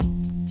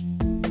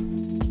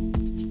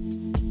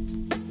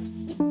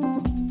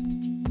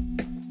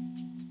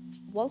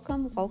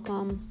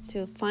welcome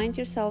to Find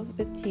Yourself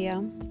with Tia.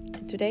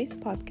 In today's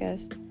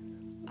podcast,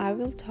 I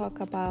will talk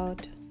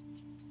about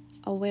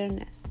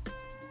awareness.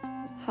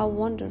 How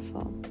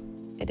wonderful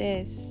it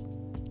is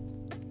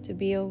to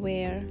be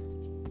aware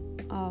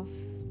of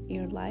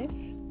your life,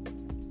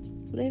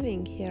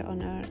 living here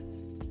on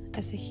earth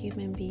as a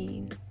human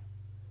being.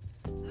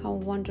 How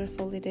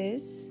wonderful it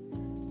is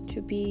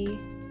to be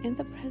in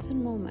the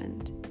present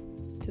moment,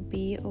 to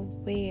be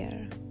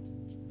aware,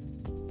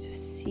 to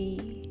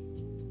see,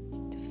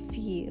 to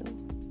feel,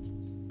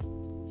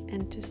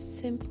 and to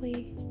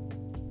simply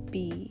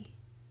be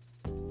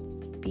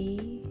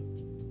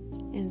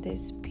in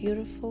this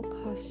beautiful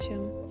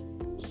costume,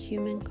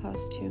 human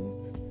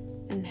costume,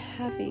 and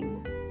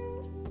having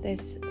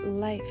this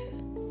life,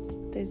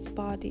 this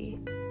body,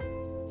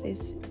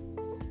 this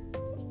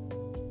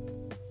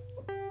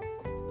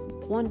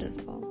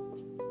wonderful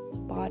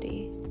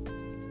body,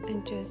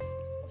 and just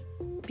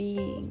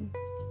being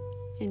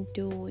and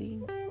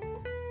doing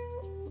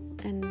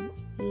and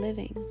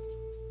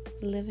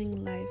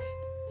living life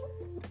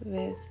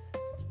with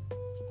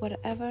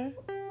whatever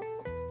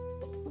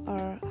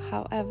or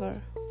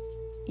however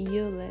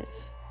you live.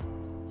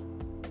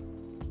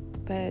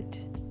 But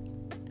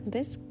in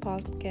this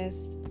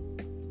podcast,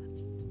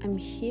 I'm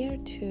here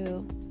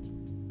to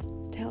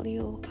tell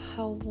you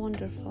how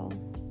wonderful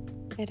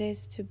it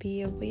is to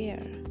be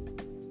aware.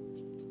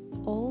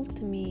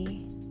 Old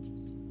me,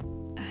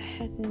 I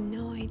had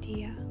no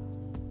idea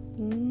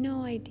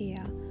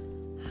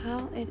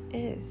how it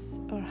is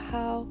or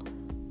how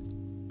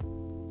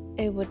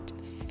it would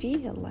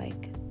feel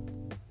like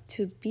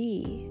to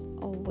be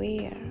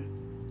aware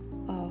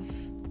of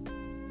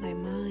my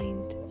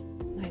mind,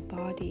 my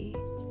body,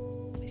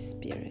 my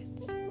spirit.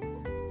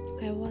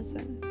 I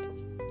wasn't.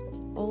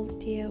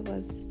 Old Tia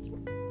was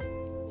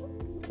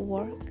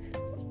work,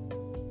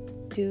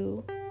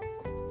 do.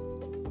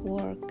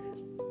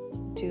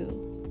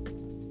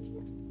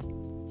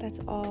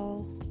 That's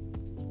all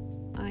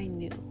I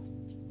knew.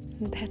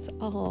 That's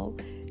all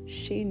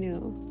she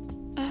knew.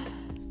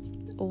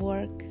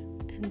 Work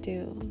and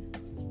do.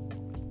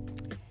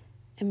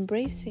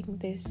 Embracing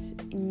this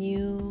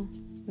new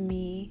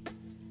me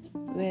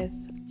with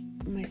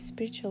my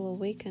spiritual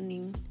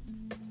awakening,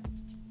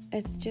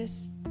 it's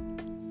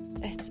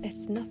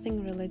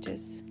nothing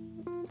religious.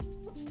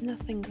 It's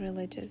nothing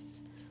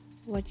religious.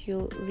 What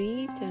you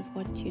read and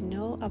what you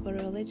know about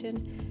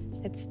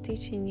religion, it's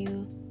teaching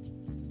you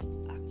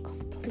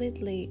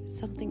completely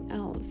something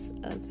else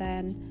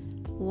than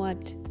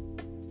what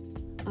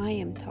I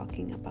am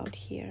talking about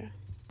here.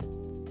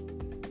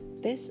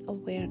 This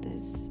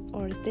awareness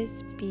or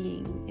this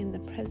being in the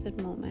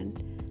present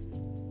moment,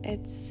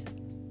 it's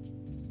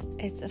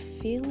a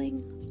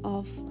feeling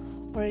of,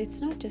 or it's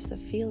not just a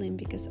feeling,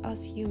 because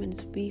us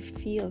humans, we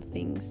feel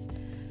things,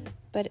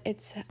 but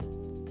it's,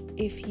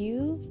 if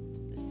you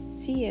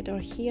see it or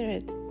hear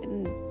it,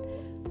 and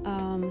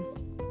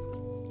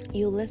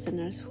you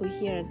listeners who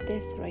hear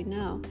this right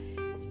now,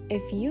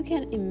 if you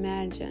can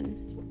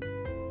imagine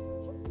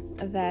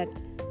that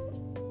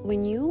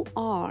when you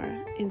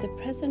are in the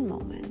present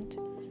moment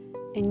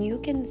and you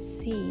can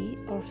see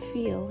or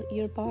feel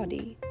your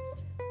body,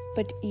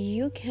 but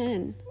you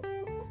can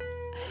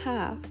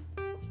have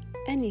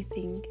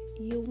anything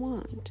you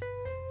want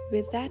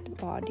with that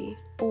body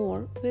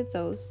or with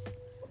those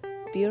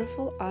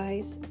beautiful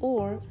eyes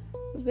or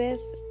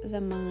with the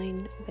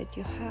mind that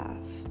you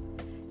have,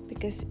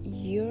 because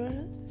your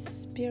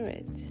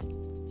spirit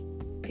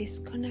is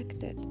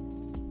connected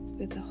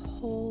with the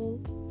whole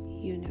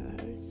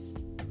universe,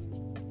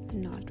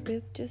 not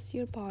with just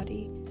your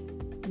body,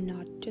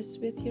 not just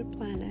with your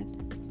planet,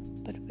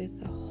 but with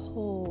the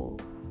whole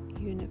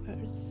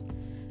universe.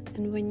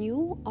 And when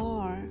you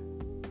are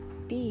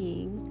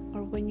being,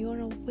 or when you are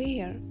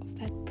aware of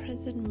that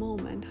present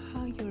moment,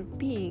 how you're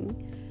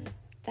being,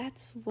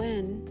 that's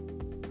when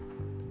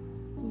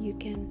you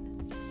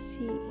can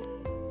see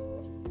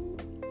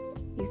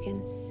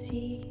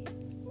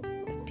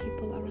the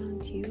people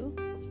around you,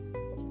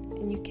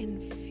 and you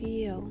can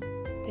feel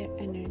their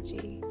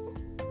energy.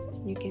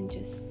 You can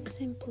just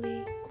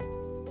simply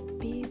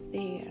be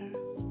there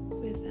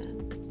with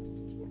them,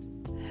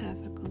 have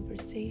a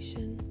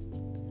conversation,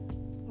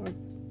 or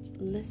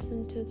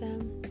listen to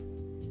them,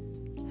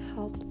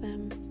 help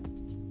them,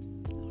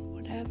 or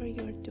whatever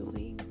you're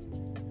doing.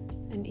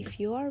 And if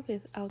you are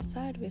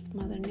outside with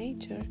Mother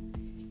Nature,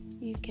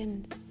 you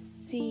can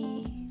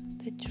see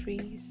the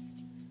trees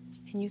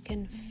and you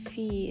can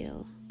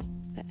feel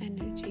the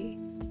energy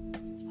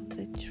of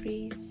the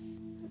trees,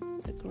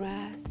 the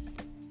grass,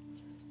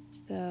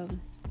 the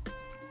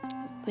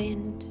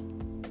wind,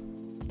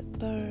 the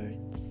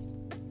birds,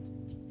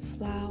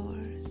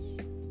 flowers,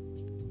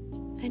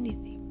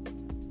 anything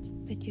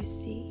that you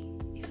see,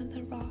 even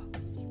the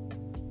rocks.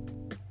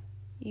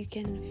 You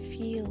can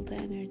feel the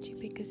energy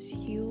because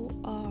you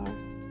are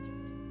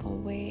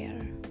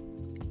aware.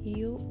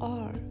 You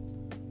are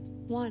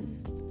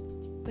one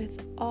with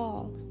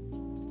all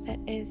that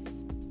is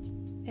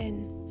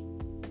in,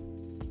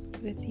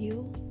 with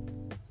you,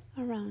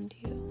 around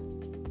you.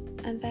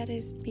 and that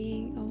is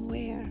being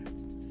aware.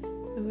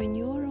 And when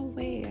you are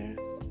aware,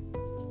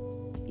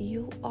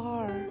 you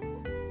are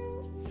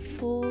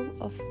full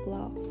of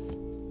love.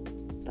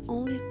 The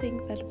only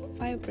thing that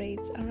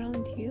vibrates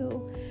around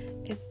you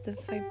is the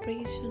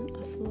vibration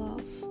of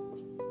love.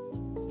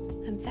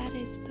 And that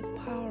is the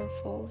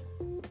powerful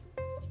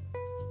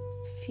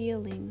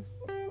feeling.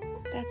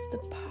 That's the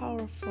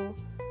powerful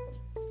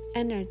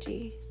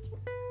energy.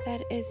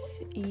 That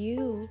is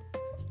you,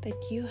 that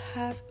you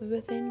have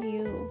within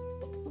you.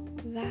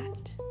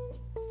 That.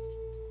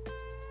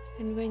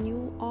 And when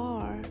you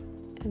are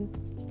in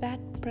that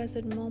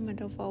present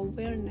moment of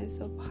awareness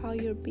of how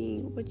you're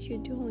being, what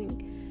you're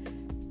doing,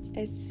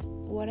 is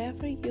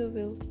whatever you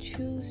will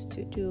choose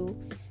to do,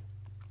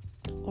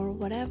 or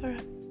what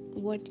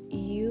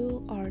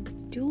you are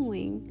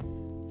doing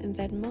in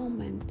that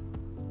moment,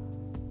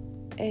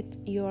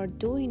 you are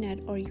doing it,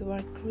 or you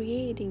are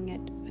creating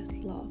it with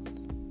love,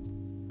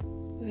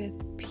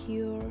 with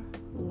pure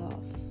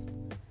love.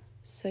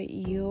 So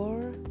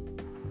your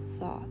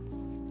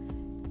thoughts,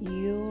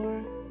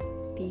 your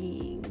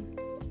being,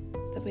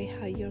 the way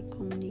how you're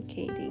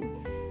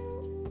communicating,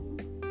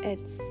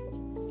 it's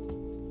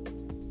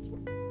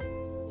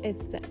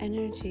the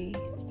energy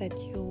that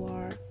you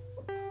are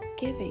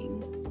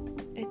giving.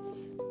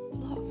 It's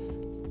love.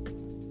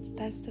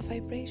 That's the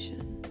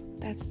vibration.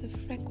 That's the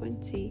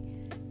frequency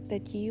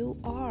that you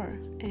are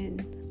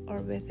in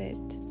or with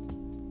it.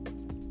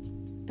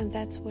 And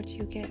that's what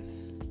you give,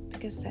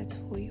 because that's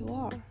who you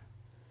are.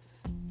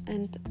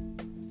 And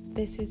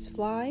this is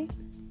why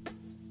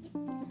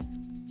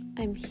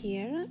I'm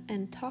here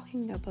and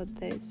talking about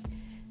this,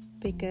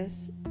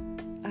 because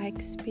I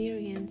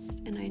experienced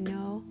and I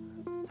know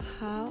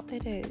how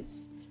it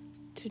is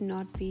to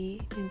not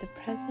be in the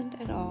present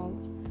at all,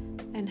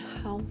 and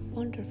how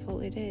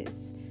wonderful it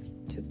is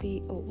to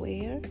be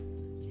aware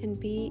and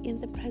be in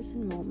the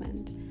present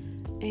moment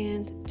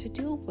and to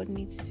do what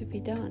needs to be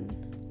done.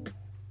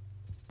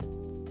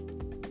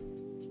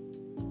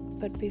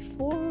 But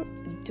before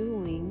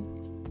doing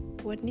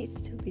what needs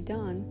to be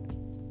done,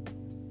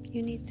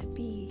 you need to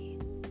be.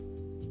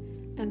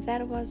 And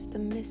that was the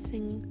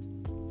missing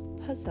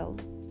puzzle,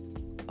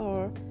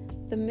 or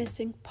the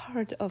missing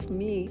part of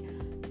me.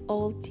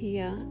 Old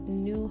Tia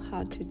knew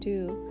how to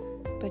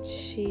do, but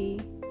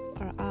she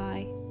or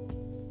I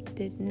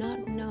did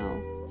not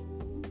know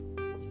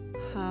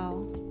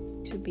how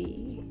to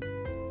be.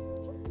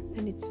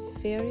 And it's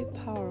very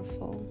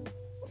powerful,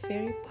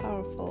 very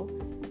powerful.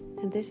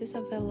 And this is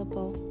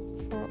available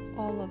for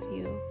all of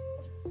you.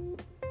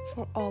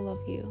 For all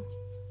of you.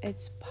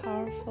 It's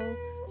powerful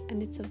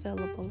and it's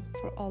available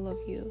for all of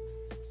you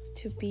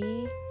to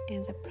be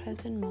in the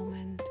present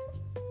moment,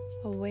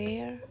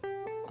 aware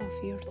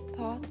of your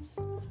thoughts,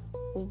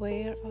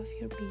 aware of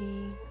your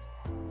being,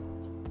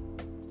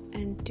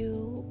 and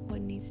do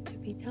what needs to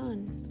be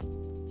done.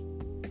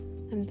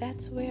 And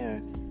that's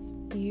where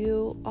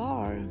you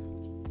are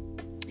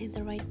in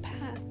the right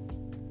path.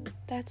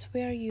 That's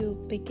where you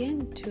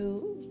begin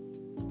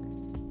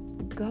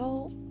to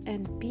go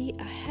and be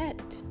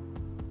ahead,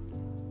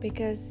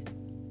 because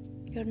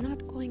you're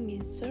not going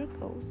in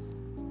circles.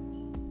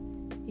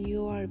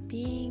 You are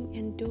being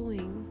and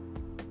doing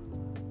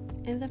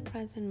in the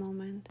present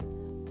moment,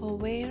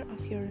 aware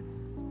of your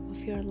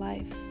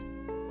life,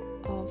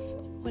 of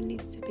what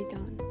needs to be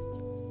done,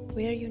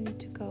 where you need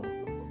to go,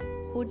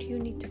 who do you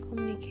need to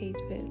communicate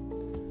with,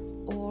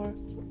 or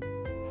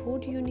who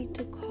do you need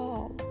to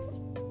call,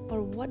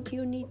 or what do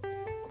you need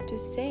to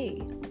say,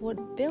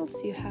 what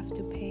bills you have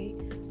to pay,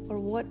 or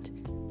what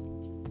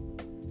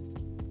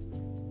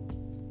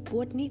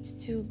needs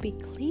to be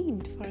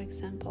cleaned, for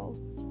example,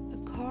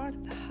 the car,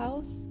 the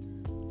house,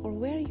 or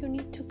where you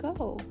need to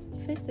go,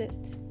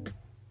 visit.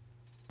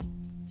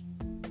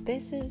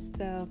 This is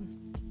the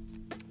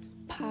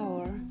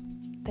power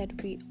that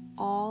we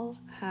all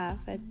have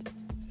it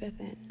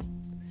within,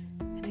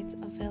 and it's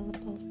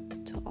available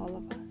to all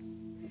of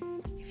us.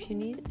 If you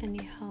need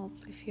any help,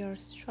 if you're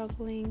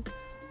struggling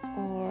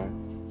or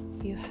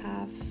you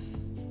have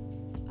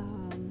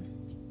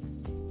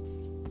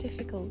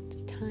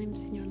difficult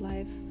times in your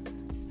life,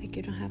 like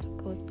you don't have a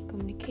good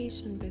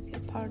communication with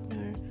your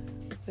partner,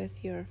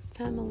 with your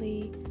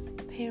family,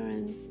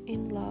 parents,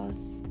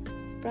 in-laws,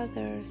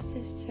 brother,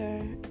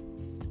 sister,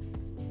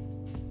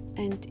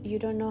 and you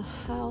don't know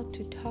how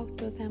to talk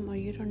to them, or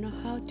you don't know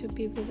how to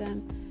be with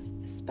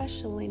them,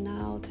 especially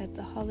now that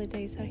the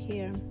holidays are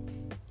here,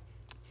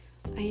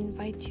 I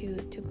invite you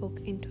to book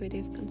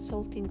intuitive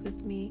consulting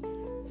with me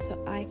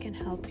so I can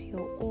help you,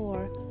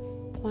 or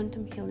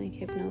quantum healing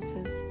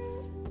hypnosis,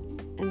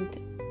 and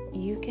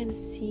you can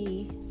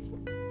see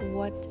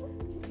what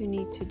you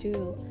need to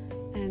do.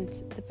 And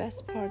the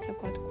best part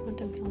about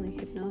quantum healing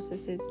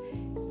hypnosis is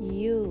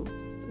you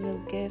will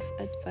give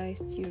advice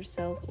to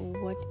yourself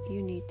what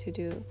you need to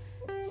do.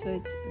 So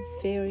it's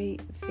very,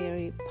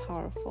 very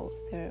powerful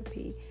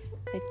therapy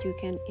that you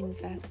can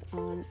invest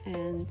on,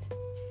 and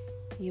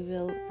you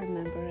will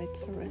remember it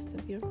for the rest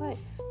of your life,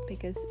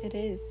 because it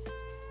is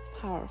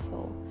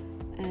powerful.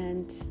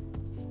 And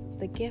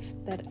the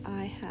gift that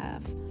I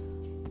have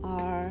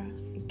are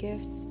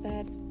gifts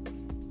that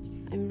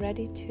I'm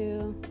ready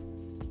to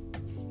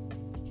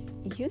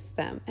use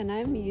them, and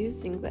I'm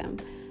using them,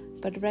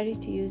 but ready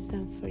to use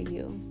them for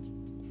you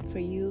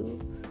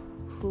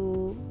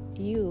who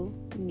you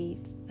need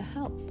the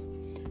help.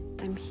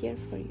 I'm here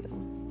for you.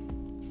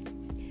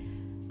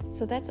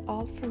 So that's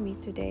all from me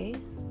today.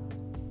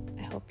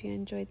 I hope you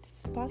enjoyed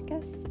this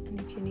podcast, and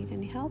if you need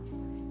any help,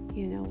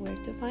 you know where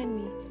to find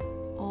me.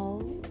 All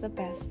the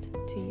best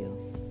to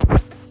you.